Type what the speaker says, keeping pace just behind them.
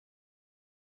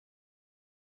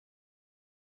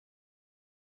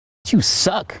that you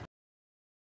suck.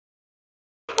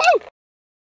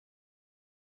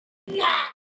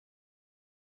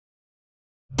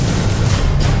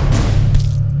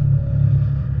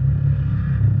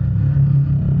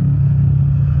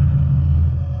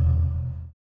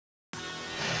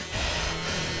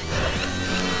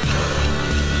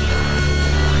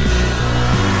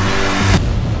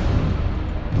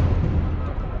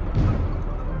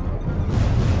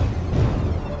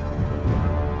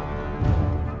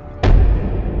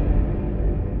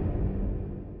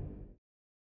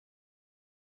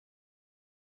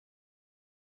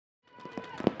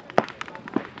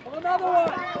 Another one!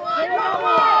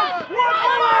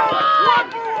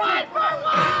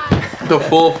 The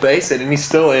full face, and he's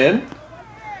still in?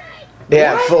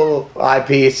 Yeah, what? Full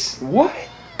eyepiece. What?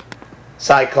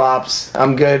 Cyclops.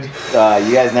 I'm good.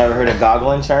 You guys never heard of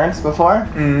goggle insurance before?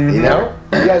 Mm-hmm. You know?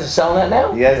 You guys are selling that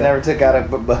now? You guys never took out a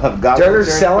goggle Derder's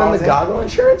insurance selling policy? the goggle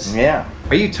insurance? Yeah.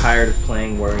 Are you tired of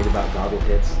playing worried about goggle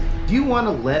hits? Do you want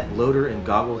to let loader and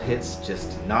goggle hits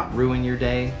just not ruin your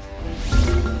day?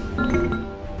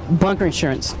 Bunker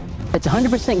insurance. It's a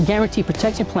 100% guaranteed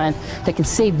protection plan that can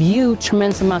save you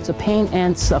tremendous amounts of pain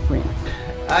and suffering.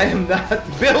 I am not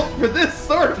built for this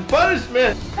sort of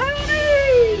punishment.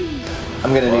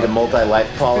 I'm gonna need a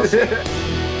multi-life policy.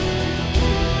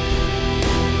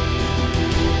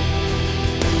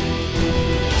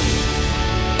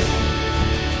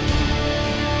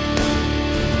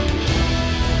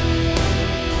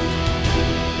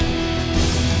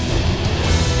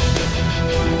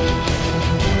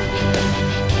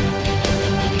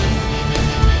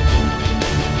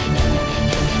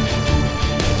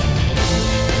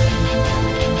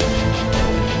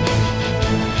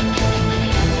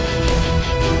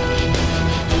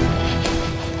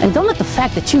 And don't let the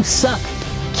fact that you suck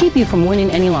keep you from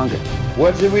winning any longer.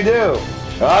 What should we do?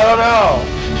 I don't know.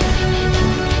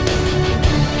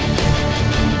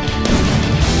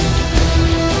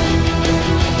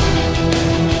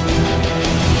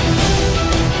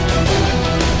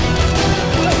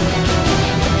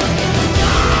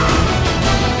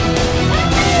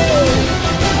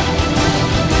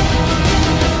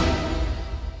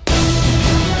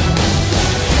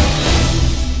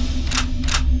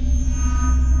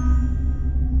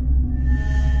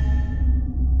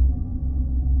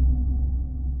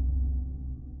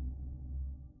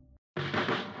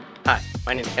 Hi,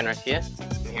 my name is Ken Garcia.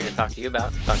 I'm here to talk to you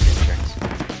about bunker insurance.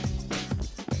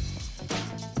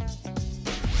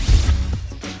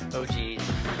 Oh geez.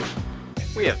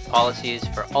 We have policies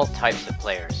for all types of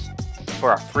players. For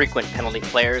our frequent penalty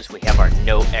players, we have our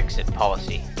no exit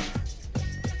policy.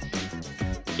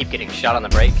 Keep getting shot on the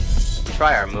break?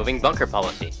 Try our moving bunker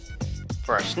policy.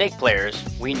 For our snake players,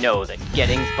 we know that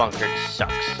getting bunkered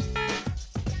sucks.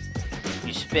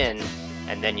 You spin,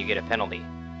 and then you get a penalty.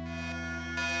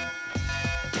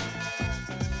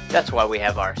 That's why we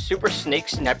have our Super Snake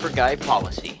Sniper Guy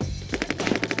policy. Yeah,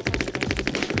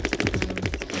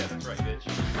 that's right, bitch.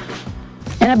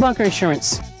 And at Bunker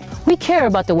Insurance, we care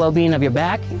about the well-being of your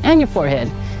back and your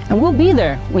forehead, and we'll be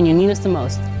there when you need us the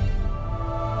most.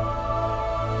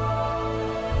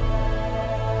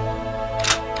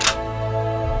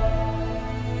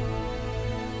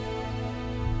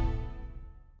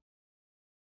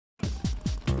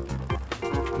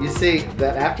 You see,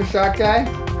 that Aftershock guy,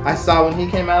 I saw when he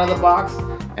came out of the box,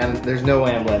 and there's no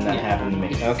way I'm letting that happen to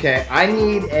me. Okay, I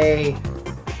need a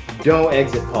no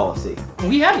exit policy.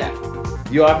 We have that.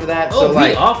 You offer that? Oh, so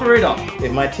like, we offer it all.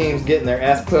 If my team's getting their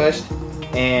ass pushed,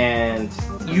 and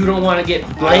you don't want to get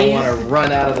blazed, I don't want to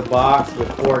run out of the box with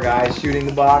 4 guys shooting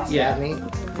the box at me.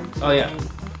 Oh yeah.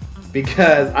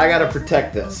 Because I gotta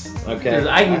protect this. Okay.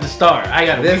 I need the star. I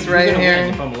gotta. This right here.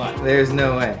 If I'm alive. There's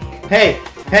no way. Hey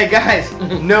guys,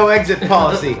 no exit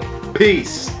policy.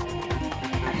 Peace.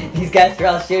 These guys are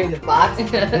all shooting the box, and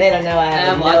they don't know I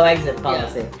have a no exit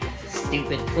policy. Yeah.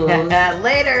 Stupid fools.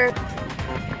 Later.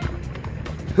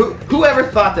 Whoever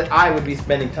thought that I would be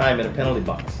spending time in a penalty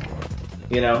box?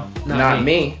 You know, not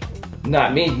me.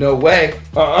 Not me. No way.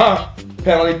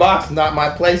 Penalty box, not my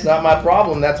place, not my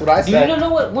problem. That's what I said. You don't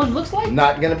know what one looks like?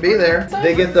 Not gonna be there.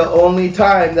 They get the only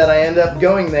time that I end up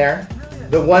going there.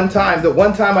 The one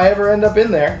time I ever end up in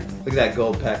there. Look at that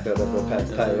gold pack though, that gold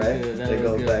pack's tight, right? That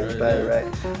gold pack's tight, right?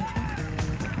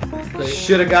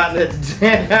 Should have gotten it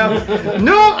down.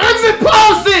 No exit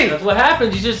policy! That's what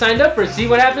happens. You just signed up for it. See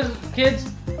what happens, kids?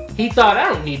 He thought, I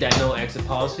don't need that no exit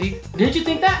policy. Didn't you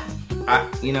think that?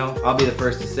 You know, I'll be the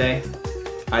first to say,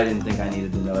 I didn't think I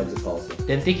needed the no exit policy.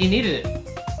 Didn't think you needed it.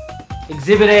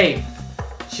 Exhibit A.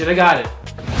 Should have got it.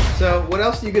 So, what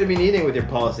else are you going to be needing with your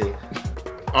policy?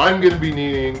 I'm gonna be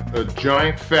needing a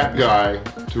giant fat guy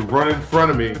to run in front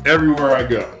of me everywhere I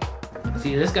go.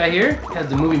 See, this guy here has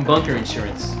the moving bunker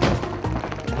insurance.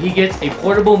 He gets a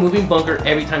portable moving bunker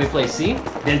every time he plays. See?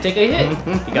 Didn't take a hit.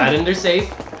 He got in there safe.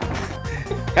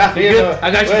 Yeah,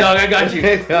 I got you, dog. I got you.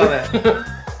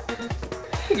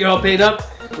 You're all paid up?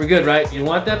 We're good, right? You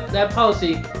want that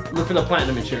policy, look for the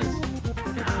platinum insurance.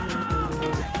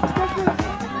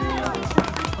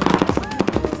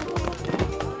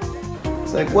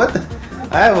 It's like, what the?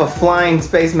 I have a flying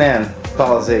spaceman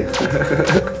policy.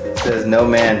 It says no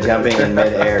man jumping in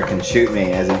midair can shoot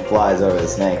me as he flies over the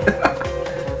snake.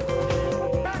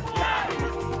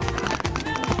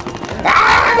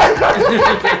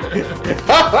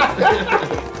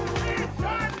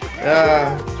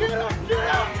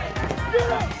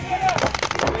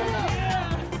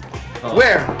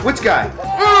 Where? Which guy?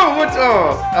 Oh, what's?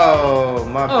 Oh,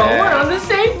 my bad. Oh, we're on the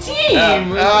same team.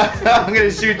 I'm gonna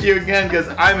shoot you again because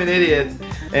I'm an idiot.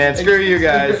 And screw you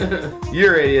guys.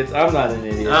 You're idiots. I'm not an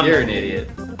idiot. You're an idiot.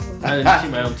 I didn't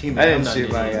shoot my own team. I didn't shoot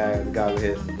my guy. The guy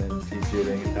hit and then he's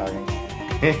shooting and talking.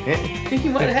 I think he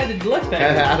might have had the deluxe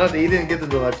package. He didn't get the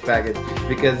deluxe package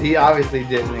because he obviously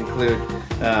didn't include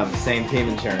same team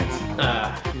insurance.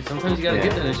 Sometimes you gotta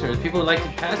get that insurance. People like to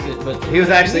pass it, but he was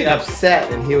actually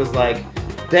upset and he was like,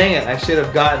 "Dang it! I should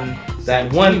have gotten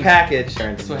that one package."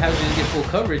 That's what happens when you get full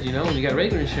coverage, you know, when you got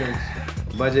regular insurance.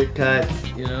 Budget cuts,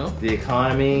 you know, the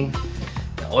economy,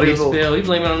 oil spill. We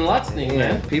blame it on lots of things,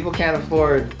 man. People can't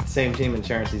afford same team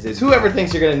insurance these days. Whoever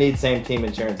thinks you're gonna need same team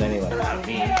insurance anyway? Not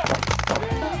me.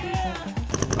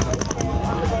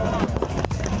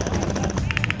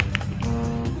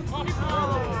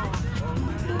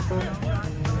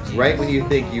 Right when you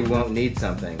think you won't need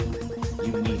something,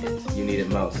 you need it. You need it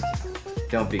most.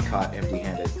 Don't be caught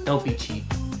empty-handed. Don't be cheap.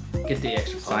 Get the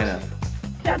extra Sign up.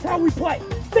 That's how we play.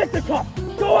 Fisticuff.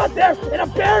 Go out there in a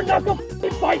bare knuckle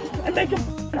fight and make them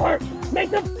hurt.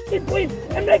 Make them bleed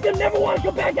and make them never want to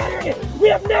come back out here again. We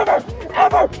have never,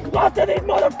 ever lost to these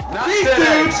motherfuckers. These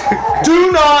dudes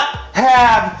do not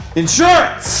have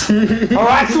insurance.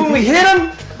 Alright, so when we hit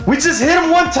them, we just hit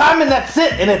them one time and that's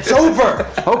it, and it's over,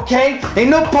 okay? Ain't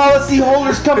no policy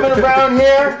holders coming around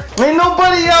here. Ain't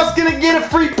nobody else gonna get a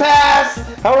free pass,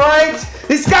 alright?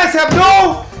 These guys have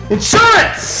no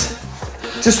insurance.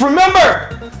 Just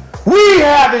remember, we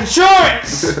have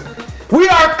insurance. We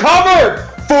are covered,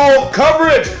 full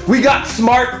coverage. We got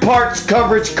smart parts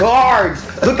coverage cards.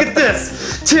 Look at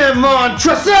this, Tim on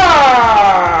Trusser.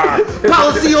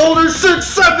 Policy holder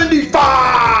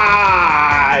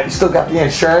 675. You still got the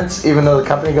insurance even though the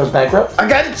company goes bankrupt? I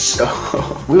got it.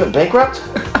 We went bankrupt?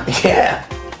 Yeah.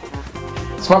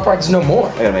 Smart Parts is no more.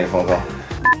 I gotta make a phone call.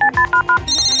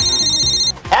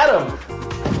 Adam,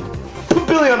 put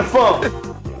Billy on the phone.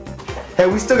 Hey,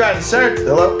 we still got insurance.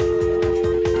 Hello?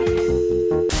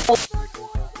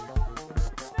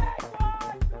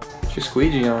 What's your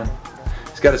squeegee on?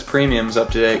 He's got his premiums up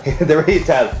to date. They're ready to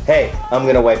tell. Hey, I'm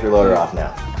gonna wipe your loader off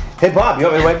now. Hey Bob, you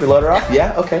want me to wipe your loader off?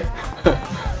 Yeah, okay.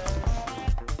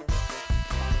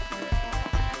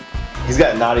 He's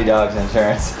got Naughty Dogs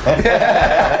insurance.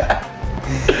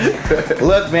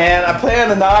 Look, man, I play on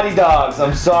the Naughty Dogs.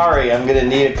 I'm sorry. I'm gonna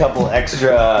need a couple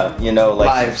extra, you know,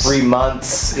 like 3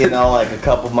 months, you know, like a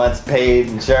couple months paid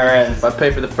insurance. If I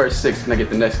pay for the first 6, can I get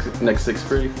the next 6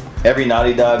 free? Every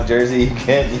Naughty Dog jersey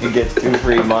you get 2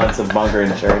 free months of bunker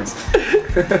insurance.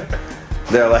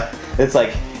 They're like, it's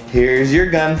like, here's your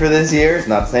gun for this year. It's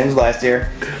not the same as last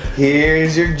year.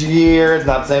 Here's your gear. It's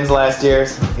not the same as last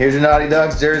year's. Here's your Naughty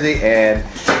Dogs jersey, and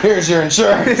here's your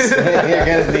insurance. You're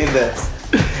gonna need this.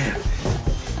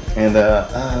 And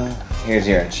here's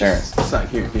your insurance. It's not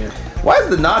here, yeah. Why is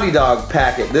the Naughty Dog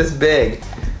packet this big,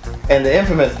 and the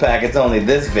Infamous packet's only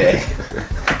this big?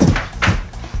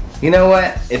 You know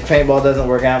what? If paintball doesn't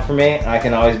work out for me, I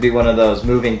can always be one of those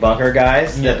moving bunker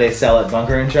guys that they sell at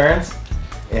Bunker Insurance.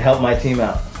 It helped my team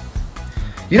out.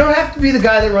 You don't have to be the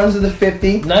guy that runs to the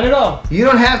 50. Not at all. You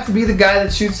don't have to be the guy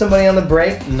that shoots somebody on the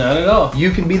break. Not at all.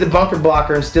 You can be the bunker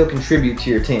blocker and still contribute to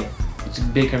your team. It's a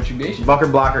big contribution. Bunker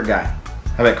blocker guy.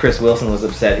 I bet Chris Wilson was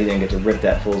upset he didn't get to rip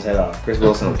that fool's head off. Chris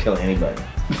Wilson will kill anybody.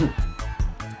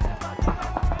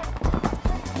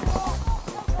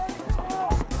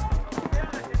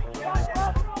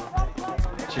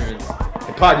 Hey,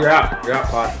 Pod, you're out. You're out,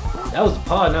 Pod. That was the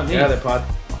Pod, not me. Yeah, the Pod.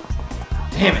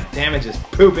 Damn it, Damage is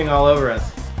pooping all over us.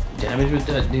 Damage with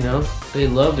that, you know, they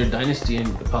love their dynasty and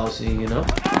the policy, you know.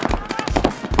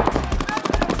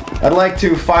 I'd like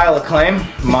to file a claim.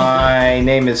 My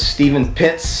name is Stephen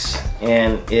Pitts,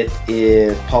 and it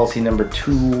is policy number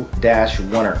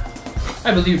 2-1er.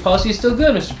 I believe your policy is still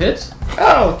good, Mr. Pitts.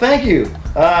 Oh, thank you.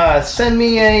 Send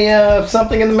me a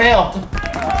something in the mail.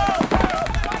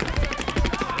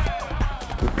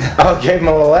 I'll give him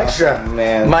a little extra. Oh,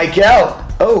 man. Michael.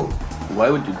 Oh. Why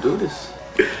would you do this?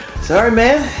 Sorry,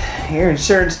 man. Your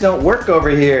insurance don't work over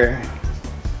here.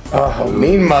 Oh,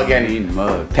 mean mugging. Mean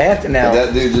mug. Pantanal. Did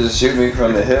that dude just shoot me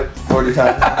from the hip 40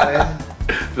 times? I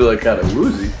feel like kind of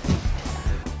woozy.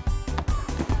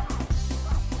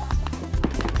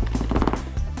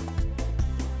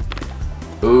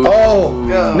 Ooh.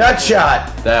 Oh, nut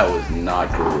shot. That was not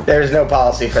cool. There's no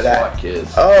policy for that. Swat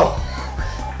kids. Oh.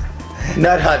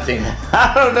 Nut hunting.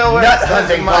 I don't know what nut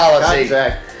hunting policy.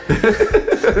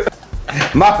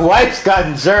 My wife's got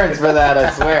insurance for that, I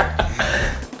swear.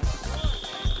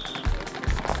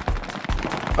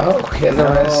 Oh, in the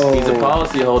wrist. He's a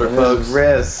policy holder, folks.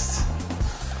 Wrist.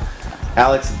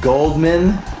 Alex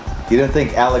Goldman. You don't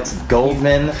think Alex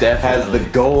Goldman has the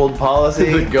gold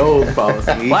policy? The gold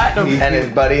policy. Platinum. And his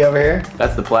buddy over here?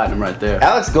 That's the platinum right there.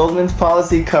 Alex Goldman's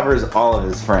policy covers all of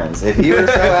his friends. If you were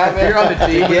so happy you're on the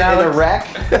team, to get in a wreck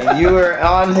and you were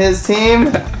on his team,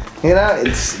 you know,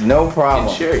 it's no problem.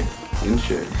 Insured.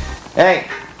 Insured. Hey,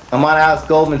 I'm on Alex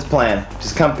Goldman's plan.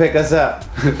 Just come pick us up.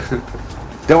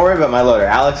 Don't worry about my loader.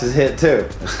 Alex is hit too.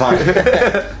 It's fine.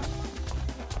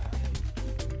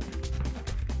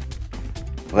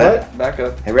 What? Back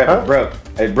up. Hey, Rep, it broke.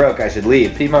 It broke. I should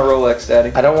leave. Feed my Rolex,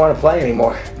 Daddy. I don't want to play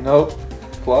anymore. Nope.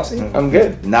 Flossy? I'm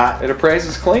good. Not. It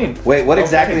appraises clean. Wait, what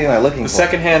exactly am I looking The for?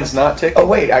 second hand's not ticking. Oh,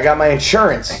 wait, I got my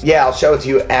insurance. Yeah, I'll show it to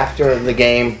you after the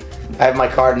game. I have my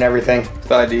card and everything.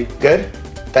 The ID. Good?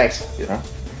 Thanks. Yeah.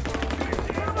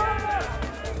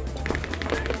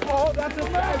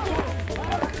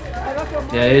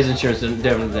 Yeah, his insurance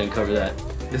definitely didn't cover that.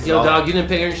 Yo, dog, you didn't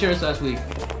pay your insurance last week.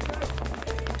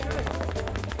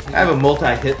 I have a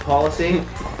multi-hit policy.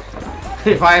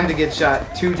 If I am to get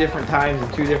shot 2 different times in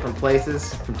 2 different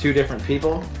places from 2 different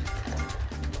people.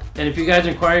 And if you guys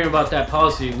are inquiring about that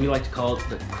policy, we like to call it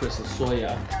the Crystal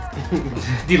Soya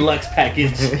Deluxe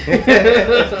Package.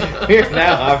 We're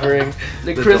now offering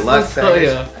the Crystal Deluxe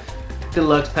Soya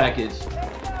Deluxe Package.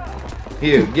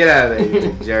 You, get out of there,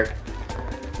 you big jerk.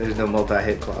 There's no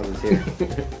multi-hit clauses here.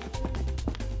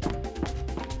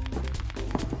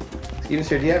 Excuse me,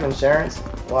 sir, do you have insurance?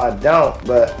 Well, I don't,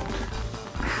 but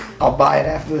I'll buy it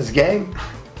after this game.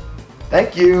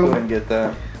 Thank Go you. ahead and get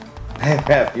that. Hey,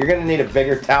 Pep, you're gonna need a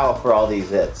bigger towel for all these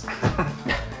hits.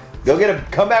 Go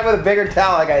get come back with a bigger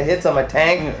towel. I got hits on my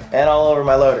tank and all over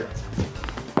my loader.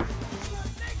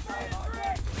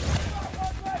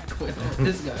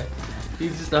 This guy,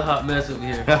 he's just a hot mess over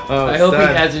here. Oh, I hope he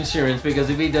son. has insurance, because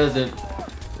if he doesn't,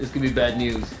 this could be bad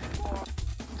news.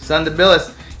 Son to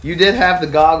Billis, you did have the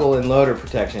goggle and loader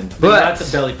protection, But but not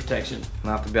the belly protection.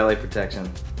 not the belly protection.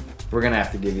 We're gonna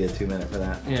have to give you a 2-minute for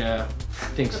that. Yeah, I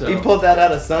think so. He pulled that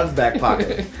out of Son's back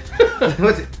pocket.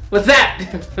 What's it? What's that?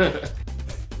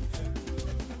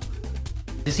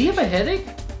 Does he have a headache?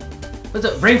 What's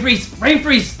up? Brain freeze! Brain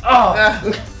freeze!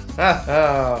 Oh!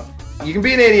 You can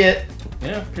be an idiot,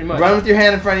 Yeah, pretty much. run with your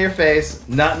hand in front of your face,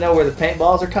 not know where the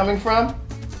paintballs are coming from,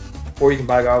 or you can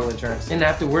buy goggle insurance. And not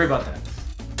have to worry about that.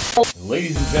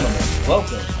 Ladies and gentlemen,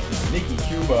 welcome to Nikki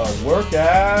Cuba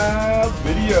workout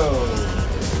video.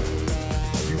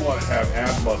 If you want to have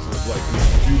ab muscles like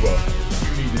Nikki Cuba,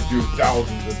 you need to do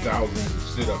thousands and thousands of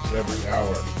sit-ups every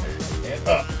hour. And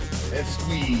up, and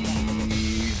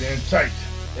squeeze, and tight,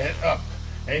 and up,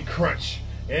 and crunch,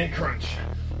 and crunch.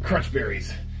 Crunch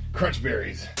berries, crunch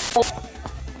berries.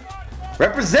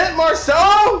 Represent,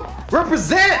 Marceau!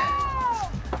 Represent!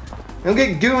 Don't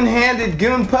get goon-handed,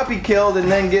 goon puppy killed,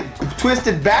 and then get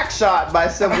twisted back shot by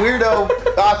some weirdo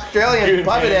Australian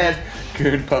puppet head.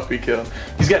 Good puppy kill.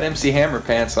 He's got MC Hammer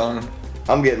pants on.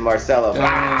 I'm getting Marcelo.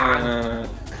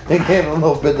 They gave him a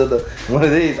little bit of the one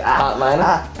of these.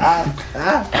 Hotlanta.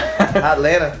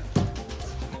 Hotlanta.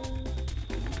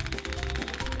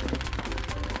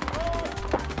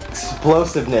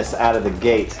 Explosiveness out of the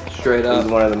gate. Straight up.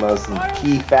 Is one of the most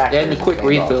key factors. And the quick in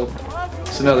paintball. refill.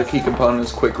 It's another key component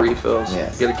is quick refills.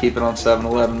 Yes. You gotta keep it on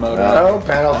 7-Eleven mode. No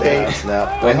penalty. No.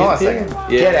 Wait, hold on a second.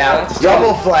 Yeah. Get out.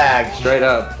 Double flag. Straight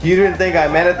up. You didn't think I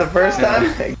meant it the first time?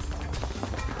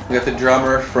 We got the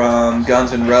drummer from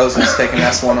Guns N' Roses taking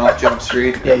S1 off Jump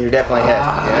Street. Yeah, you're definitely hit.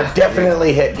 You're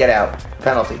definitely hit. Get out.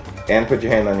 Penalty. And put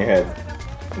your hand on your head.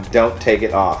 Don't take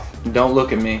it off. Don't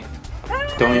look at me.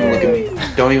 Don't even look at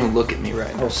me. Don't even look at me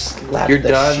right now. I'll slap You're the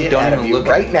done. shit Don't out even of you look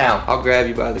right at me. now. I'll grab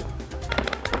you by the.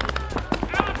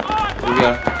 Here we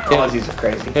go. Aussies are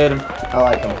crazy. Hit him. I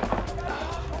like them.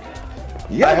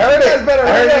 Yeah, I heard it. I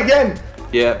heard it again.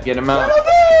 Yeah, get him out.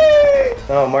 Penalty!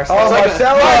 Oh, Marcelo. Oh,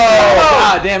 Marcelo!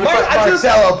 God damn it.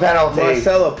 Marcelo penalty.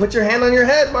 Marcelo, put your hand on your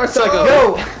head, Marcelo.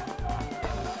 Yo!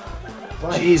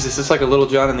 Jesus, it's like a Little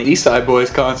John and the East Side Boys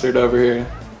concert over here.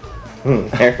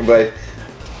 Everybody.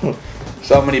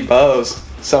 So many bows.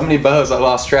 So many bows, I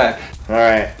lost track.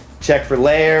 Alright, check for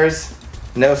layers.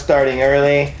 No starting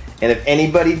early. And if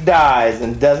anybody dies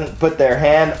and doesn't put their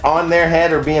hand on their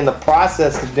head or be in the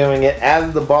process of doing it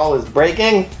as the ball is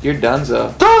breaking, you're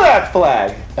donezo. Throw that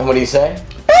flag! And what do you say?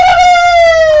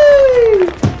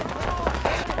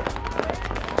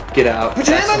 Get out. Put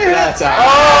your hand on your head! That's out.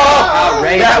 Oh!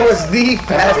 Outrageous. That was the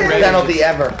fastest Outrageous. penalty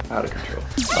ever. Out of control.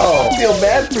 Oh, I feel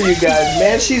bad for you guys,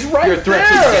 man. She's right You're a threat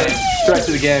there. to the game. Threat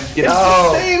to the game. Get It's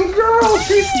out. the same girl.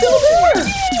 She's still there.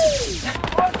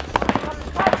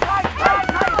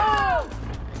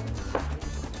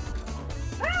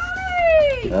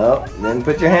 Oh, then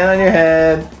put your hand on your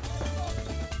head.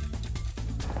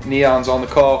 Neon's on the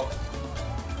call.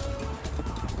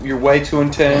 You're way too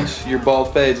intense. Your ball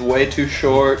fade's way too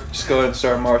short. Just go ahead and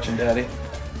start marching, Daddy.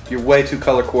 You're way too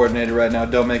color coordinated right now.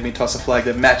 Don't make me toss a flag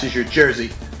that matches your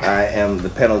jersey. I am the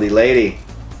penalty lady.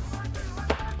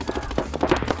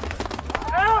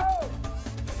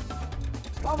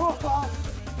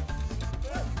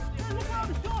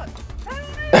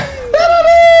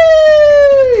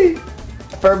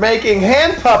 For making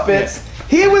hand puppets.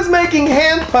 He was making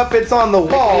hand puppets on the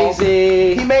wall.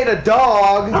 Easy. He made a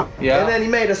dog, Yeah. and then he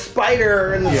made a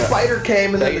spider, and the spider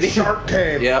came, and then the shark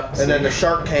came. Yep. And then the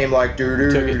shark came like doo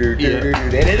doo Took doo it. doo doo doo,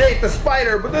 and it ate the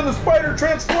spider, but then the spider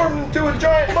transformed into a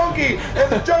giant monkey,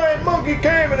 and the giant monkey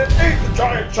came and it ate the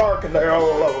giant shark, and they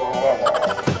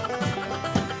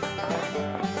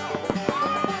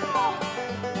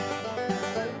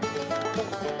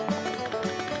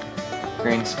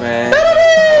Green smash.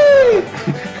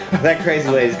 That crazy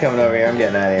lady's coming over here. I'm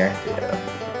getting out of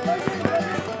here.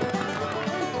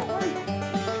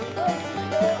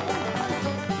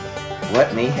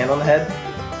 What? Me? Hand on the head?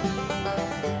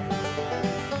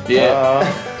 Yeah.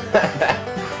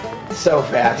 So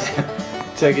fast.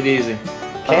 Take it easy.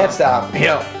 Can't stop.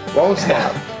 Yeah. Won't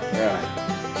stop.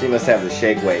 Yeah. She must have the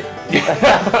shake weight.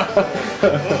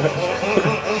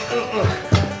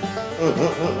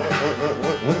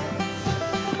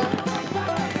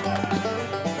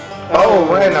 Oh,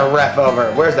 we're in the ref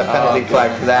over. Where's the penalty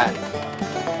flag for that?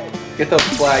 Get those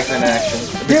flags in action.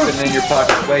 They've been sitting in your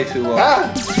pocket way too long.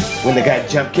 Ah! When the guy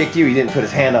jump kicked you, he didn't put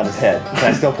his hand on his head.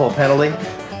 Can I still pull a penalty?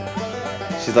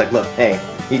 She's like, look, hey,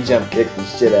 he jump kicked the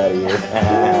shit out of you.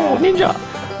 Ninja.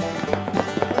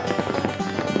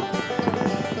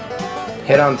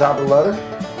 Hit on top of leather?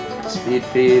 Speed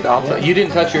feed. You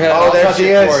didn't touch your head. Oh, I'll there touch she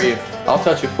it is. for you. I'll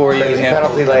touch it for you. Crazy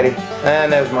penalty lady.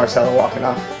 And there's Marcelo walking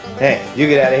off. Hey, you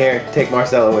get out of here. Take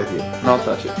Marcelo with you. And I'll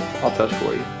touch it. I'll touch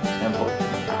for you. And pull it.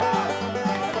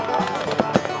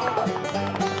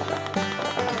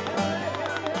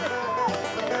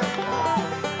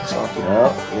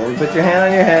 Oh, then put your hand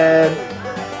on your head.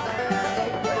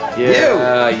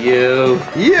 Yeah, you.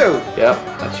 You! Yep,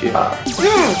 that's you.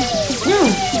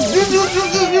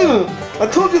 I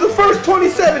told you the first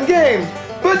 27 games.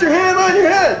 Put your hand on your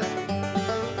head.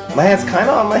 My hand's kind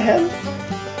of on my head.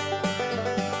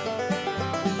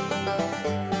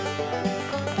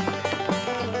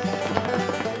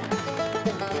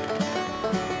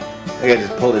 I think I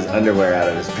just pulled his underwear out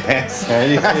of his pants.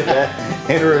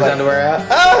 He threw his underwear out.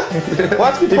 Ah!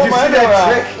 Watch me Did pull you my see underwear that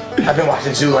out. trick? I've been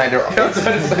watching Zoolander.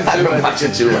 I've been watching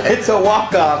Zoolander. It's a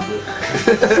walk-off. I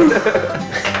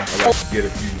like to get a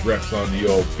few reps on the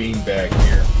old beanbag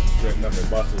here. Straighten up my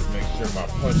muscles, make sure my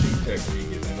punching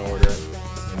technique is in order.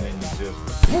 And then you just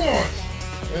punch!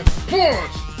 And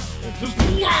punch! And just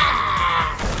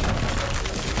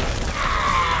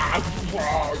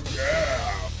wow,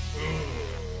 yeah!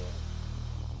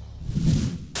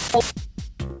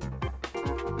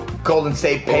 Golden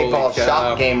State paintball Holy cow.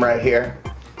 shot game right here.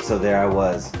 So there I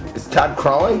was. Is Todd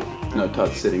crawling? No,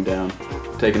 Todd's sitting down.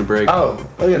 Taking a break. Oh,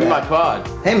 look at Give me my that. pod.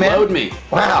 Hey, man. Load me.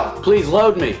 Wow. Please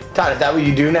load me. Todd, is that what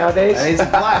you do nowadays? I need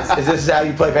supplies. Is this how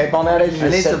you play paintball nowadays? You I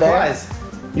just need sit supplies. there?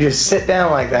 You just sit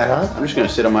down like that, huh? I'm just gonna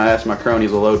sit on my ass. My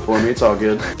cronies will load for me. It's all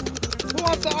good. Who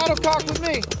wants to autocock with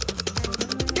me?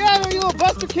 Get out of there, you little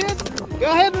buster kids!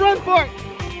 Go ahead and run for it!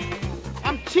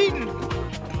 I'm cheating!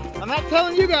 I'm not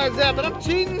telling you guys that, but I'm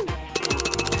cheating!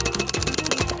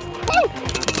 Woo!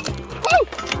 Woo!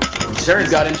 Insurance.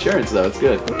 Got insurance though. It's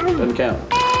good. Doesn't count.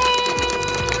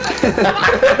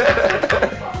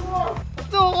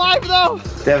 Still alive though!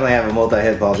 Definitely have a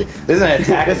multi-hit policy. This is an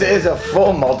attack. This is a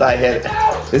full multi-hit.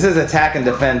 This is attack and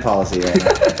defend policy right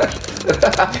now.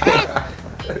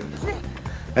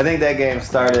 I think that game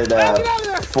started. Get out of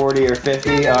there! 40 or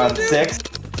 50 on 6.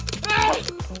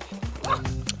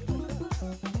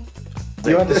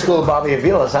 You went to school with Bobby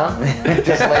Avila's, huh?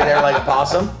 Just lay there like a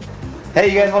possum. Hey,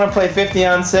 you guys want to play 50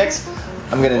 on 6?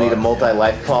 I'm gonna need a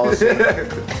multi-life policy.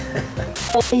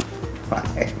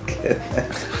 My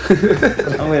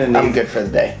goodness. I'm good for the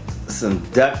day. Some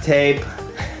duct tape,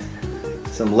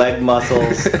 some leg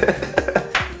muscles,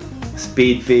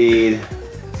 speed feed,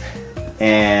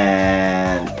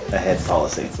 and a head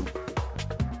policy.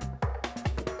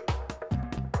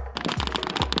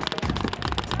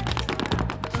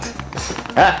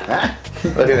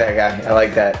 Look at that guy. I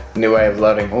like that new way of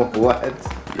loading. What?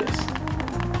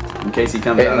 Yes. In case he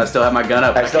comes out, I still have my gun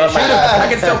up. I still have my gun. I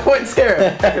can still point and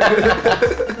stare.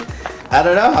 I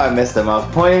don't know how I missed him. I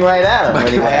was pointing right at him.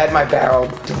 When he I had my barrel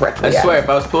directly I swear, if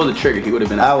I was pulling the trigger, he would have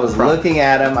been. I was looking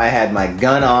at him. I had my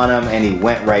gun on him, and he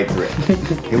went right through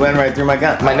it. He went right through my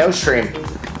gun. my nose stream. He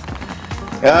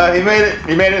made it.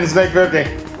 He made it in Snake 50.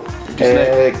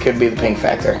 It could be the pink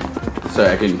factor. Sorry,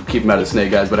 I can keep him out of the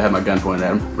snake, guys, but I have my gun pointed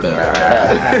at him.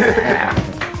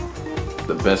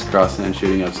 The best cross-hand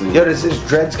shooting I've seen. Yo, does his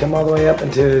dreads come all the way up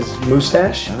into his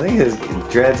mustache? I think his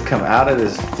dreads come out of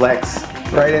his flex.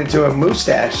 Right into a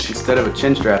mustache. Instead of a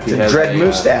chin strap, he It's a has dread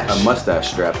mustache. a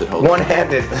mustache strap that holds.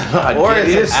 One-handed. Or Did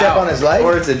he just step on his leg?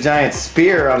 Or it's a giant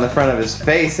spear on the front of his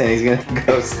face, and he's gonna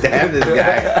go stab this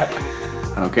guy.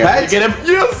 I don't care. Pads? Get him.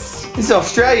 Yes. It's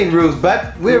Australian rules,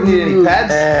 but we don't need any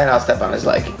pads. And I'll step on his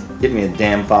leg. Give me a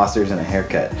damn Foster's and a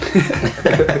haircut.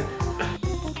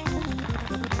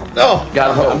 Oh,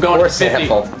 Guys, I'm going to Or 50.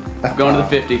 sample. I'm going to the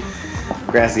 50.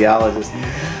 Graciologist.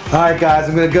 All right, guys,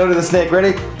 I'm gonna go to the snake.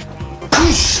 Ready?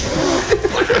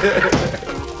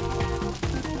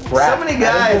 So many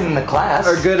guys in the class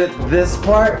are good at this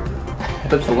part.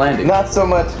 That's the landing. Not so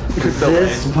much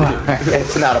this part.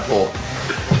 It's not a pool.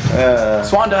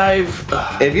 Swan dive.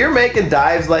 If you're making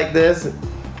dives like this,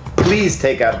 please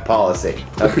take out a policy,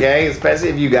 okay? Especially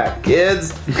if you got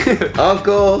kids,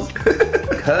 uncles,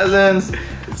 cousins,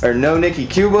 or no Nicky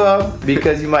Cuba,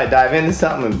 because you might dive into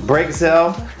something and break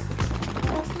yourself.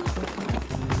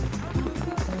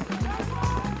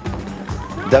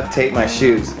 Duct tape my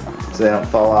shoes so they don't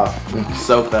fall off.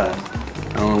 So fast.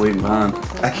 I don't want to leave them behind.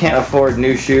 I can't afford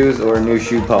new shoes or a new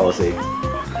shoe policy.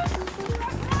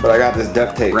 But I got this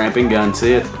duct tape. Ramping gun,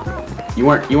 see it? You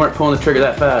weren't pulling the trigger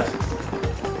that fast.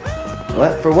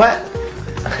 What? For what?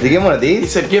 Did you get one of He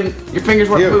these? said, "Give your fingers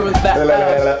weren't moving that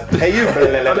fast." Hey you.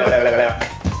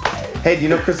 Hey, do you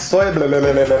know Chris Sawyer?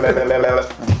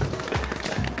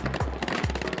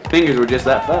 Fingers were just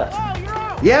that fast.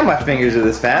 Yeah, my fingers are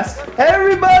this fast.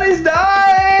 Everybody's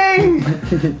dying!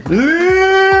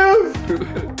 Live!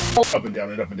 Up and down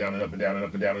and up and down and up and down and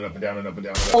up and down and up and down and up and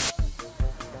down and up.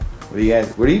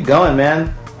 Where are you going,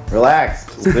 man? Relax.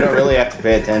 We don't really have to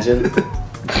pay attention.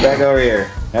 Back over here.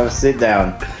 Have a sit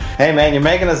down. Hey, man, you're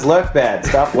making us look bad.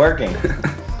 Stop working.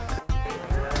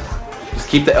 Just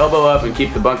keep the elbow up and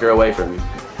keep the bunker away from you.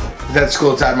 That's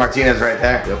School Todd Martinez right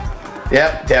there. Yep.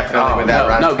 Yep, definitely with that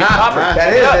run. No, get Hopper.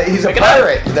 That is, he's a Pick it up.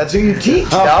 pirate. That's who you teach,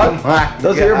 dog.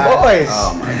 Those are your boys.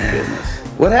 Oh my goodness.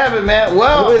 What happened, man?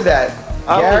 Well, Who is that?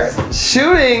 I Garrett? was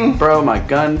shooting, Bro, my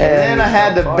gun. and then I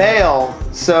had to bail.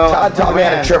 So Todd taught me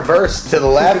how to traverse to the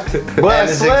left, and I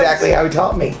this is slipped. exactly how he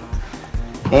taught me.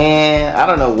 And I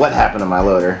don't know what happened to my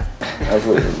loader. That's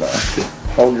what it was done.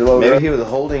 Hold your loader Maybe up. he was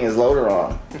holding his loader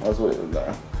on. That's what it was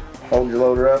done. Hold your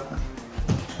loader up.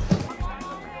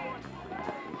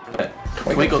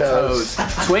 Twinkle toes.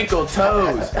 Twinkle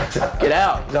toes. Get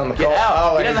out. He's on the Get call.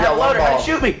 out. Oh, He he's doesn't got have a one loader. How ball. to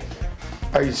shoot me?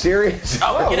 Are you serious?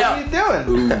 Oh, What get are out. you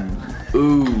doing?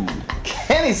 Ooh.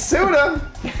 Kenny sued him.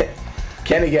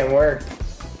 Kenny getting worked.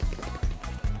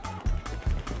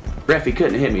 Ref, he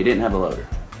couldn't hit me. He didn't have a loader.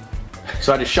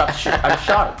 So I just shot. I just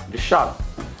shot him. Just shot him.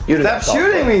 You did Stop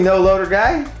shooting me, no loader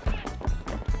guy.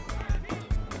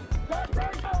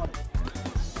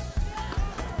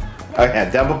 Oh yeah,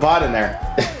 dump a pot in there.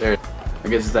 There. I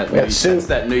guess it's that. Yeah, soup. It's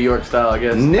that New York style. I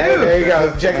guess. No. Hey, there you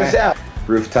go. Check this out.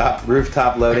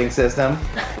 Rooftop loading system.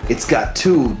 It's got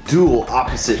 2 dual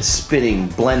opposite spinning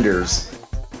blenders.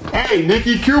 Hey,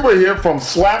 Nicky Cuba here from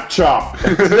Slap Chop.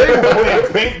 Today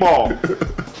we're playing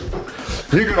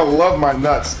paintball. You're gonna love my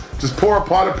nuts. Just pour a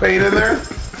pot of paint in there,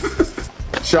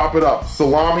 chop it up.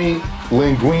 Salami,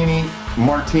 linguine,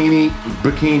 martini,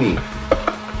 bikini.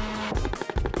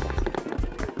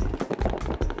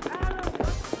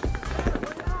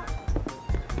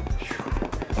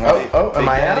 Oh, am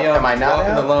I out? Am I not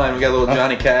Walking the out? line. We got a little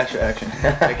Johnny Cash action.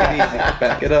 Take it easy.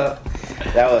 Back it up.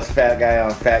 That was fat guy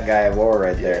on fat guy of war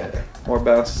right there. More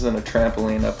bounces than a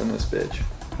trampoline up in this bitch.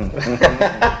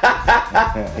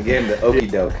 I gave him the okey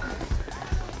doke.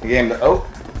 I gave him the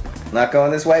Not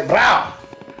going this way. Wow.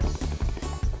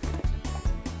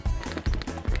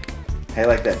 Hey,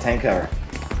 like that tank cover.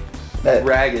 That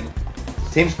ragged.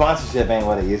 Team sponsorship ain't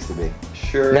what it used to be.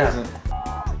 Sure No. isn't.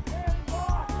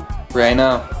 Right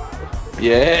now.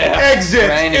 Yeah. Exit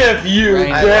Rainy. if you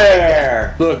Rainy.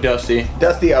 dare. Look, Dusty.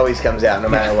 Dusty always comes out no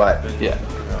matter what. Yeah.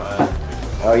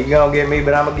 Oh, you gonna get me,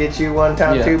 but I'm gonna get you one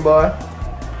time Yeah. too, boy.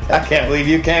 I can't believe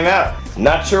you came out.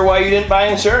 Not sure why you didn't buy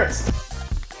insurance.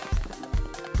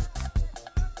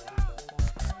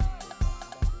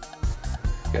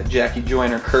 Got Jackie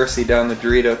Joyner Kersey down the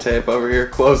Dorito tape over here,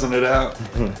 closing it out.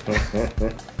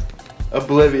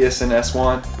 Oblivious in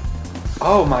S1.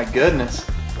 Oh my goodness.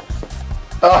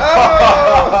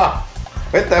 Oh!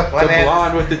 With the one The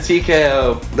blonde with the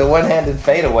TKO. The one-handed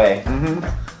fadeaway. Mm-hmm.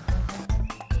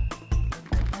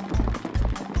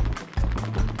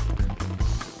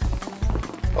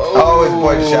 Oh, his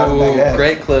boy shot him back there.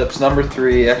 Great clips. Number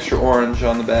 3, extra orange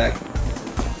on the back.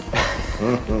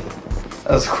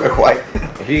 That was a quick wipe.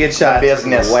 If you get shot,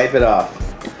 Business. wipe it off.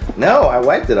 No, I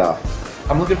wiped it off.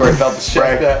 I'm looking Where for he felt the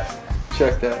spray. Check that.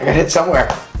 Check I got that. hit somewhere.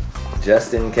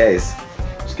 Just in case.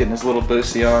 Just getting his little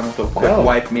boosty on with a quick No.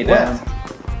 wipe me What? down.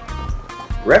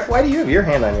 Ref, why do you have your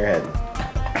hand on your head?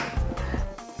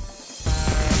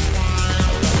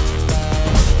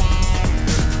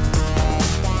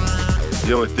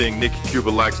 The only thing Nicky Cuba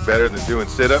likes better than doing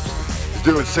sit-ups is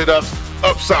doing sit-ups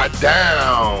upside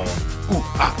down. Ooh,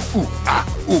 ah, ooh,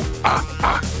 ah, ooh, ah,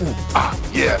 ah, ooh, ah.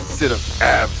 Yeah, sit-ups,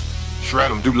 abs,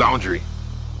 shred them, do laundry.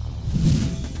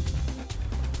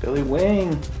 Billy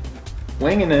Wing.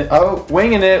 Winging it. Oh,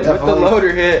 Winging it with the definitely.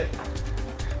 loader hit.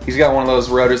 He's got one of those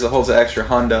rotors that holds an extra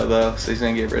hundo though, so he's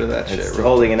gonna get rid of that It's shit. real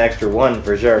holding an extra one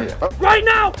for sure. Yeah. Right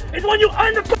now is when you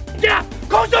end the gap.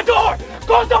 Close the door.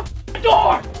 Close the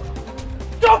door.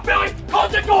 Don't, Billy.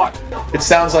 Close the door. It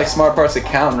sounds like Smart Parts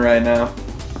accountant right now.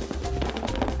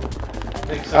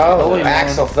 Oh, Foley, man.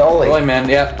 Axel Foley. Foley, man.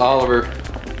 Yep, Oliver.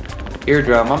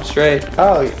 Eardrum. I'm straight.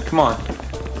 Oh, Come on.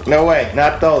 No way,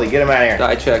 not Tholi. Get him out of here.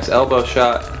 Die checks. Elbow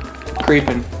shot.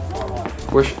 Creeping.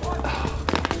 We're.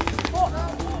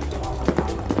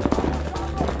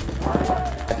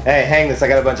 Hey, hang this. I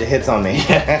got a bunch of hits on me.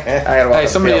 I gotta walk Hey, up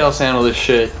somebody field. else handle this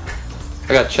shit.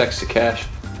 I got checks to cash.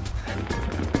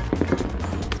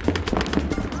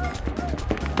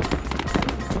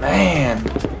 Man.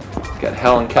 Got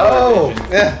hell in Oh,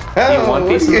 television. yeah. You Oh, one what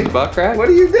piece are of the buck rack? What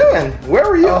are you doing? Where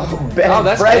were you? Oh, Ben Oh,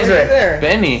 that's Frederick. Benny.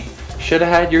 Benny. Should have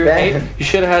had your Ben. you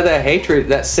should have had that hatred,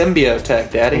 that symbiote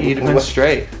tech, Daddy. You'd have been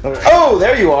straight. Oh,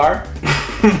 there you are.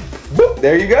 Boop,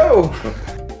 there you go.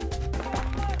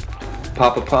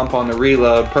 Pop a pump on the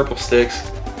reload. Purple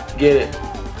sticks. Get it.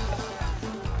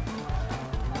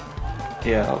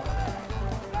 Yeah.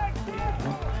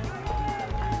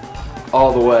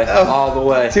 All the way. Oh, all the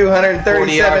way. 237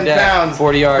 40-yard dash, pounds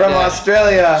 40-yard from dash.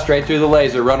 Australia. Straight through the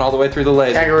laser. Run all the way through the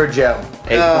laser. Kangaroo Joe.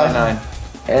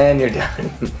 8.9. And you're done.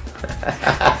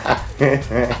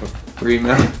 3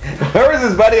 million. Where was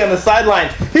his buddy on the sideline?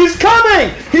 He's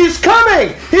coming! He's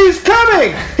coming! He's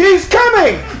coming! He's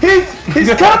coming! He's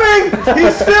coming!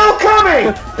 He's still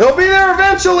coming! He'll be there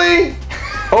eventually!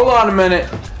 Hold on a minute.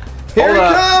 Here Hold he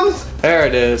up. comes! There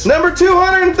it is. Number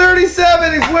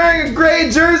 237, he's wearing a gray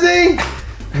jersey,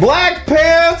 black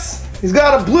pants, he's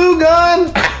got a blue gun,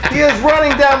 he is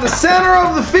running down the center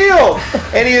of the field,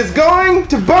 and he is going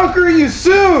to bunker you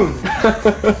soon.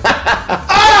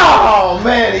 Oh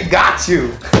man, he got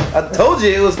you. I told you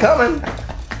it was coming.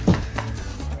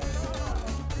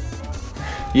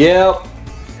 Yep.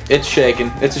 It's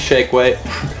shaking. It's a shake weight.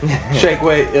 Shake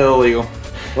weight illegal.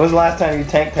 When was the last time you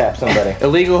tank tapped somebody?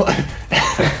 Illegal.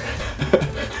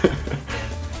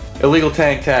 Illegal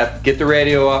tank tap. Get the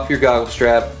radio off your goggle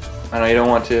strap. I know you don't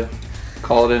want to.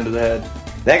 Call it into the head.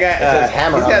 That guy It says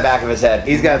hammer he's on got- the back of his head.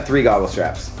 He's got 3 goggle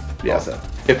straps. Yeah. Also.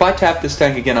 If I tap this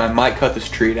tank again, I might cut this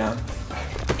tree down.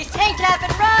 He's tank tap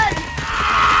and run!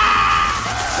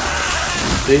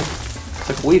 See? It's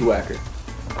like a weed whacker.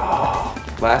 Oh,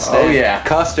 last stand. Oh, yeah.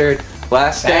 Custard.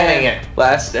 Last stand. Fanning it.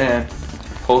 Last stand.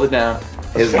 Hold it down.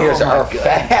 His fingers are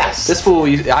fast. This fool,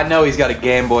 I know he's got a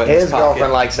Game Boy in his His pocket.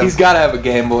 girlfriend likes him. He's got to have a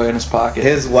Game Boy in his pocket.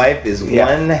 His wife is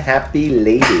one happy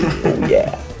lady. Oh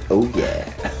yeah. Oh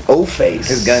yeah. Oh face.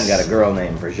 His gun got a girl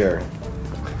name for sure.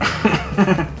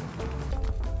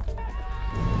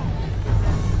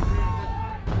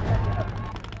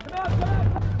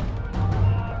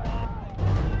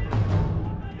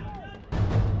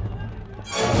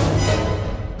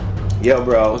 Yo,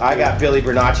 bro, I got Billy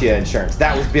Bernaccia insurance.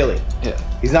 That was Billy. Yeah.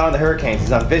 He's not on the Hurricanes.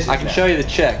 He's on Vicious. I can now. show you the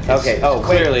check. Okay. Oh,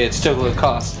 clearly it's still a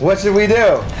cost. What should we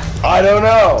do? I don't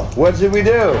know. What should we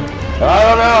do? I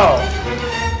don't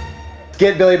know.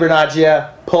 get Billy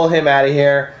Bernaccia, pull him out of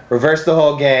here, reverse the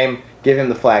whole game, give him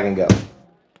the flag and go.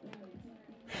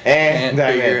 And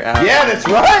figure out. yeah, that's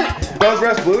right. Those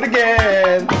refs blew it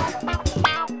again.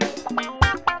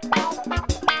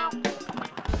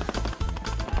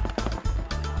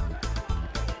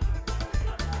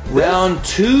 Round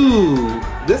 2.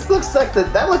 This looks like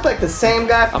that looked like the same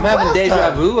guy from I'm having last deja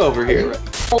time. vu over here.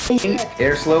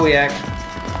 Air slowy act.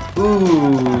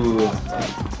 Ooh.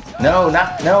 No,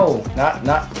 not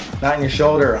in your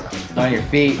shoulder, not on your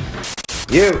feet.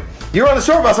 You were on the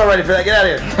short bus already for that. Get out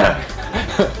of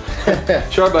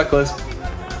here. Short buckless.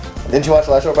 Didn't you watch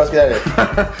the last short bus? Get out of here.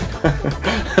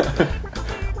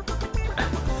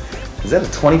 Is that a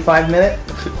 25-minute?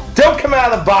 Don't come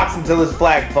out of the box until this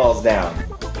flag falls down.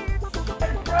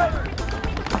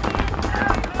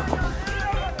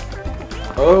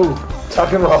 Oh,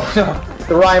 tuck and roll.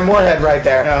 The Ryan Moorhead right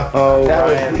there. Oh,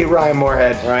 that was the Ryan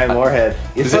Moorhead. Ryan Moorhead.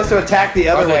 You're supposed to attack the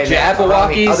other way.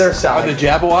 On the other side. Are the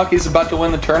Jabberwockies about to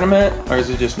win the tournament, or is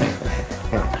it just me?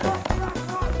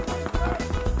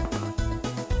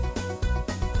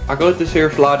 I got this here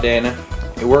fly Dana.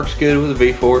 It works good with a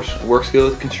V-Force. It works good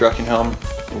with a construction helmet.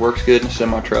 It works good in a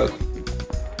semi-truck.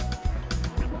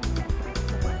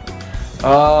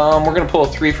 We're gonna pull a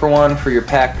 3-for-1 for your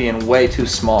pack being way too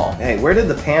small. Hey, where did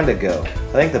the panda go?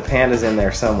 I think the panda's in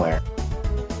there somewhere.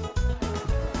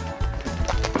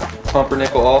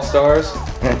 Pumpernickel All-Stars.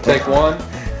 Take 1.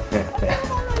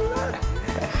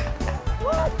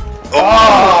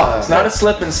 Oh! It's not a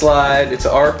slip and slide. It's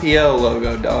an RPO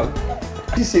logo, dog.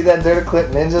 Did you see that Derder clip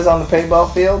ninjas on the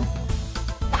paintball field?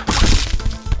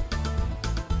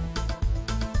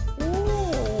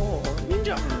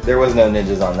 There was no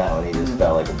ninjas on that one. He just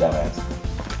fell like a dumbass.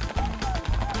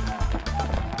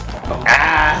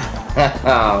 Ah!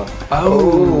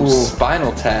 Oh,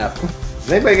 Spinal Tap.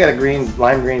 Does anybody got a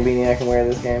lime green beanie I can wear in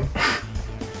this game?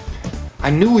 I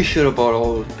knew we should have bought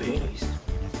all those beanies.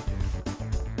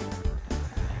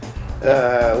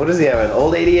 What does he have? An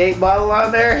old 88 bottle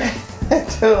on there?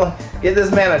 Get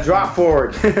this man a drop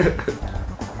forward.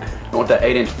 I want that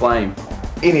 8-inch flame.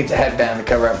 He needs a headband to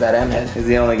cover up that M head. He's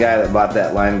the only guy that bought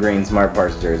that lime green Smart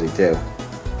Parts jersey too.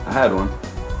 I had one.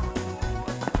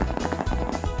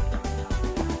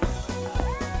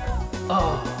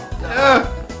 Oh,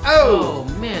 oh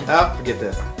man. Oh, forget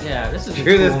this. Yeah, this is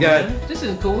Screw cool, this guy. man. This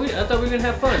is cool. I thought we were gonna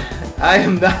have fun. I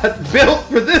am not built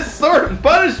for this sort of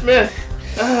punishment.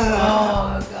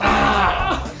 Oh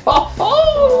god.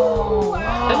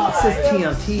 This is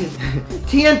TNT.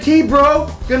 TNT, bro.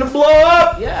 Gonna blow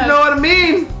up. Yeah. You know what I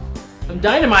mean? I'm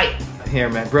dynamite. Here,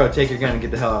 man. Bro, take your gun and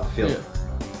get the hell off the field.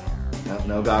 Yeah.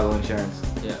 No goggle insurance.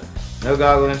 Yeah. No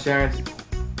goggle insurance.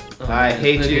 I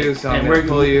hate you, so I'm gonna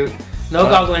pull you. No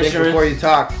goggle think insurance. before you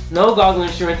talk. No goggle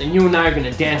insurance, and you and I are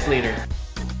gonna dance later.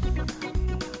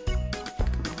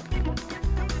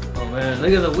 Oh man,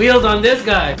 look at the wheels on this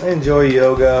guy. I enjoy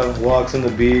yoga, walks on the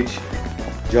beach,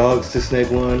 jogs to Snake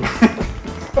One.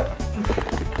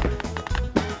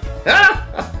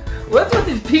 What's with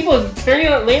these people turning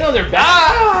on, laying on their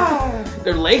back?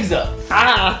 Their legs up.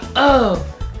 Oh.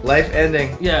 Life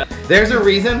ending. Yeah. There's a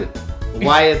reason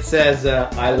why it says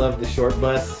I love the short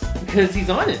bus. Because he's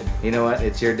on it. You know what?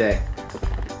 It's your day.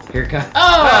 Here comes.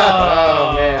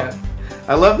 Oh man.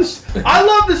 I love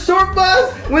the short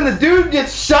bus when the dude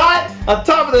gets shot on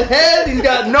top of the head. He's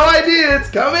got no idea it's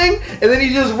coming, and then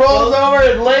he just rolls over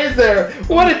and lays there.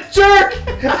 What a jerk!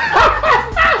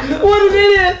 What an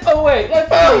idiot! Oh wait, that's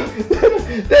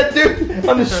that dude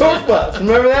on the short bus.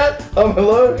 Remember that? On my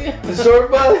load, the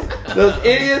short bus. Those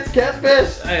idiots,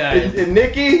 catfish, and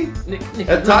Nikki.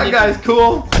 That top guy's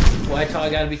cool. Why tall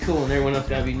gotta be cool and everyone else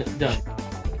gotta be done.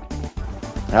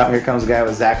 Oh, here comes a guy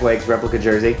with Zach Wake's replica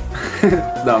jersey.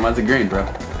 No, mine's a green, bro.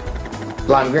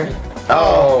 Lime green.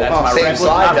 Oh, that's my same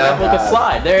slide, though. replica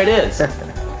slide. There it is.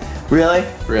 Really?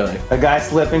 Really. A guy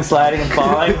slipping, sliding, and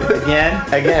falling again?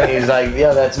 Again, he's like,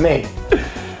 yeah, that's me.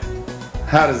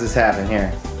 How does this happen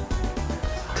here?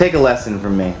 Take a lesson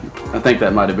from me. I think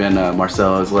that might have been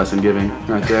Marcelo's lesson giving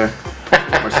right there.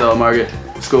 Marcelo Margaret,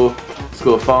 school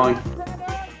of falling.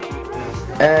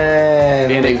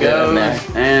 And it goes,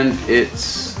 and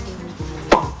it's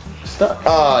stuck.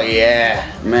 Oh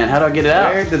yeah. Man, how do I get it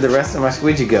out? Where did the rest of my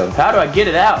squeegee go? How do I get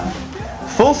it out?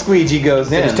 Full squeegee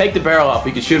goes in. Just take the barrel off.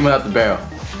 You can shoot him without the barrel.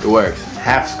 It works.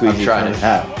 Half squeegee. I've tried it.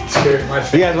 Out.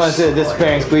 You guys want to see the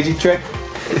disappearing squeegee trick?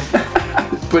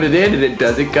 Put it in and it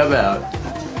doesn't come out.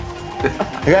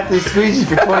 I got this squeegee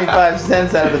for 25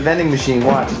 cents out of the vending machine.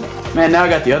 Watch. Man, now I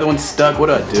got the other one stuck. What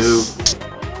do I do?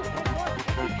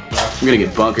 I'm gonna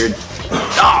get bunkered.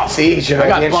 Oh, see, you should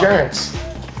have the bunkered. insurance.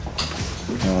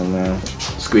 Oh no.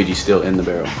 squeegee's still in the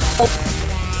barrel.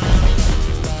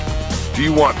 Do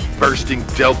you want bursting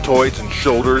deltoids and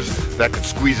shoulders that could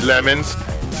squeeze lemons?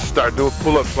 Start doing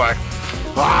pull-ups like,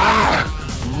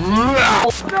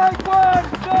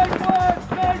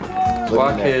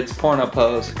 Squad Kids porno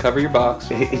pose. Cover your box.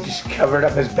 He just covered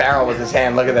up his barrel with his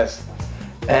hand. Look at this.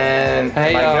 And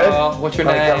hey, am I y'all. good? What's your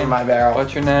Let me name? cover my barrel.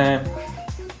 What's your name?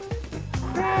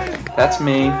 That's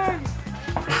me.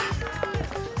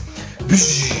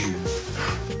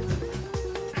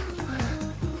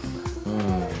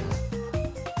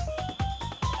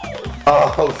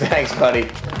 Oh, thanks, buddy.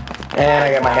 And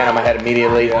I got my hand on my head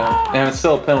immediately. Yeah. And it's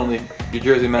still a penalty. Your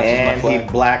jersey matches my And flag. he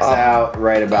blacks out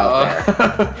right about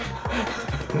there.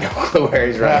 No clue where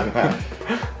he's running.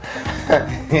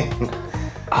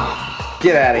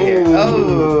 Get out of here. Ooh.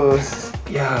 Oh.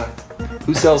 Yeah.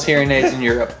 Who sells hearing aids in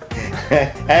Europe?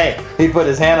 Hey, he put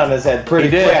his hand on his head pretty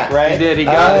He did. quick, right? He did. He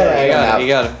got it. He got it. He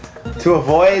got it. To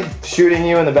avoid shooting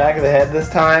you in the back of the head this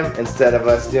time, instead of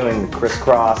us doing the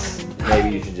crisscross, maybe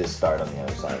you should just start on the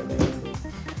other side of me.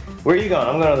 Where are you going?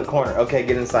 I'm going to the corner. Okay,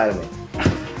 get inside of me.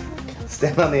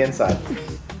 Stand on the inside.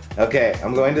 Okay,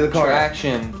 I'm going to the corner.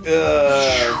 Traction.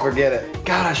 Forget it.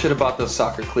 God, I should have bought those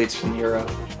soccer cleats from Europe.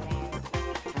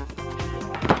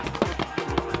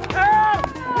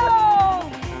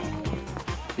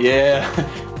 Yeah,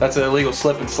 that's an illegal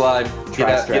slip and slide.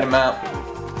 Get him out.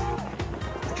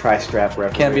 Tri-strap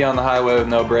referee. Can't be on the highway with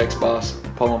no brakes, boss.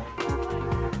 Pull him.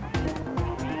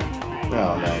 Oh,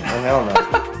 no. Oh, hell no.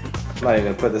 I'm not even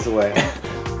going to put this away.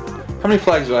 How many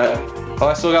flags do I have? Oh,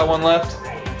 I still got one left.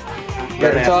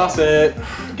 Better toss it.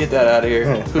 Get that out of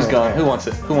here. Who's gone? Who wants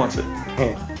it? Who wants it?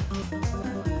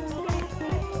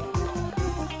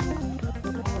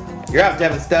 You're up,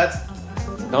 Devin Stutz.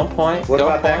 Don't point. What Don't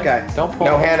about point. that guy? Don't point.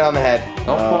 No hand on the head.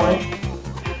 Don't point.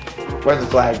 Where's the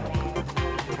flag?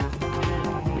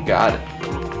 You got it.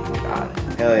 You got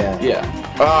it. Hell yeah. Yeah.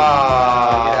 Oh,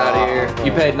 Get out of here.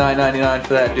 You paid $9.99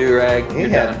 for that do-rag. He You're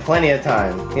had done. plenty of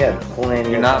time. He had plenty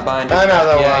You're of not time. buying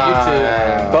Another one.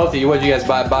 Yeah, you too. Both of you. What'd you guys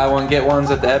buy? Buy one, get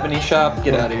ones at the Ebony shop?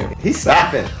 Get out of here. He's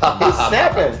snapping. He's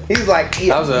snapping. He's like,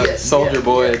 That was a Soldier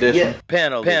Boy edition.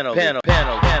 Penalty.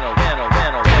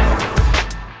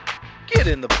 Get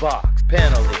in the box.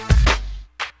 Penalty.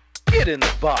 Get in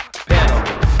the box.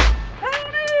 Penalty.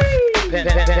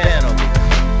 Penalty.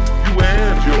 You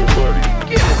and your buddy.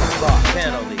 Get in the box.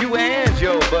 Penalty. You and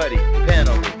your buddy.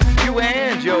 Penalty. You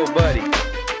and your buddy.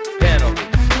 Penalty.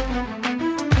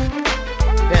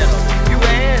 Penalty. You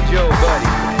and your buddy.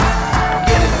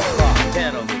 Get in the box.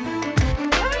 Penalty.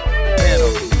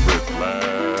 Penalty. Red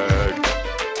flag.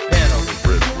 Penalty.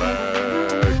 Red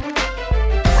flag.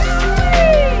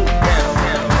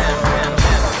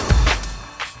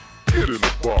 Get in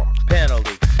the box.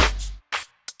 Penalty.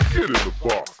 Get in the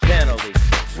box. Penalty.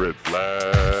 Red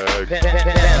flag.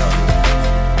 Penalty. You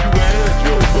and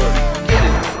your buddy. Get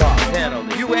in the box.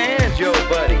 Penalty. You and your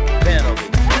buddy. Penalty.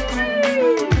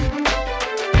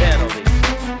 Penalty.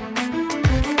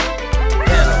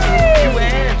 Penalty. You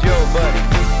and your buddy.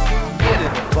 Get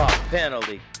in the box.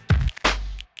 Penalty.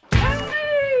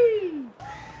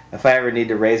 If I ever need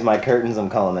to raise my curtains, I'm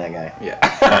calling that guy. Yeah.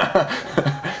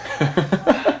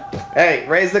 Hey,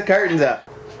 raise the curtains up.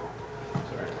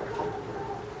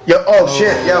 Yo, oh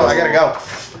shit, yo, I gotta go.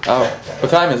 Oh,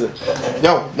 what time is it?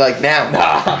 No, like now.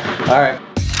 All right.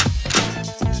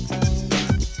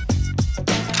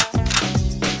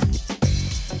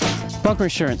 Bunker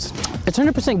insurance. It's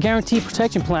 100% guaranteed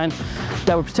protection plan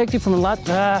that will protect you from a lot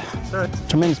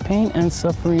tremendous pain and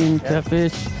suffering.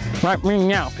 Catfish. Right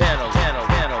now. Penalty.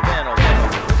 Penalty.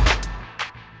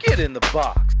 Get in the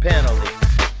box. Penalty.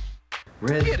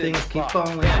 Red Get in things the keep box.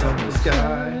 falling from the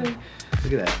sky.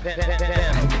 Look at that.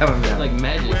 Penalty. Coming down. Like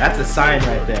magic. That's a sign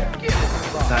right there. Get in the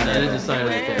box. Sign That right is a sign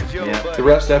right there. Yeah. The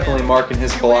ref's definitely marking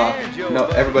his block. No,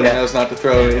 everybody Yeah. knows not to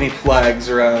throw any flags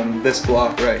around this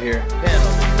block right here.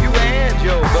 Penalty. You and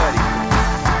your buddy.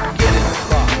 Get in the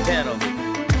box. Penalty.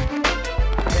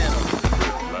 Penalty.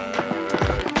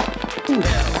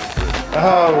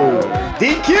 Oh,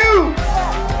 DQ!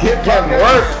 Get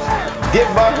work. Get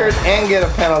bunkered and get a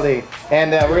penalty.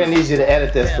 And we're gonna need you to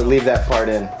edit this, but leave that part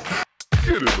in.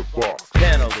 Get in the box.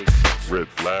 Penalty. Red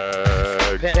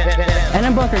flag. And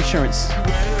then bunker insurance.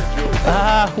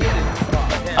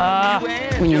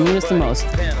 When you need us the most.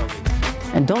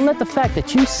 And don't let the fact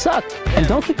that you suck, and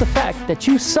don't keep the fact that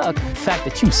you suck, fact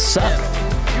that you suck.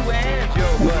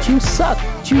 You suck.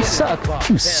 You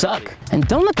suck. And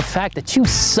don't let the fact that you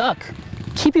suck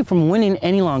keep you from winning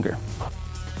any longer.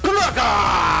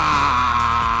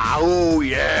 Oh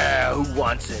yeah, who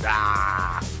wants it?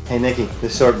 Hey Nikki,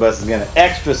 this short bus is gonna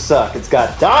extra suck. It's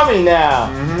got Tommy now.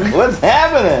 What's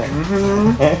happening?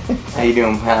 How you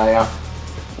doing, pal?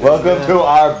 Welcome to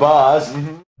our bus.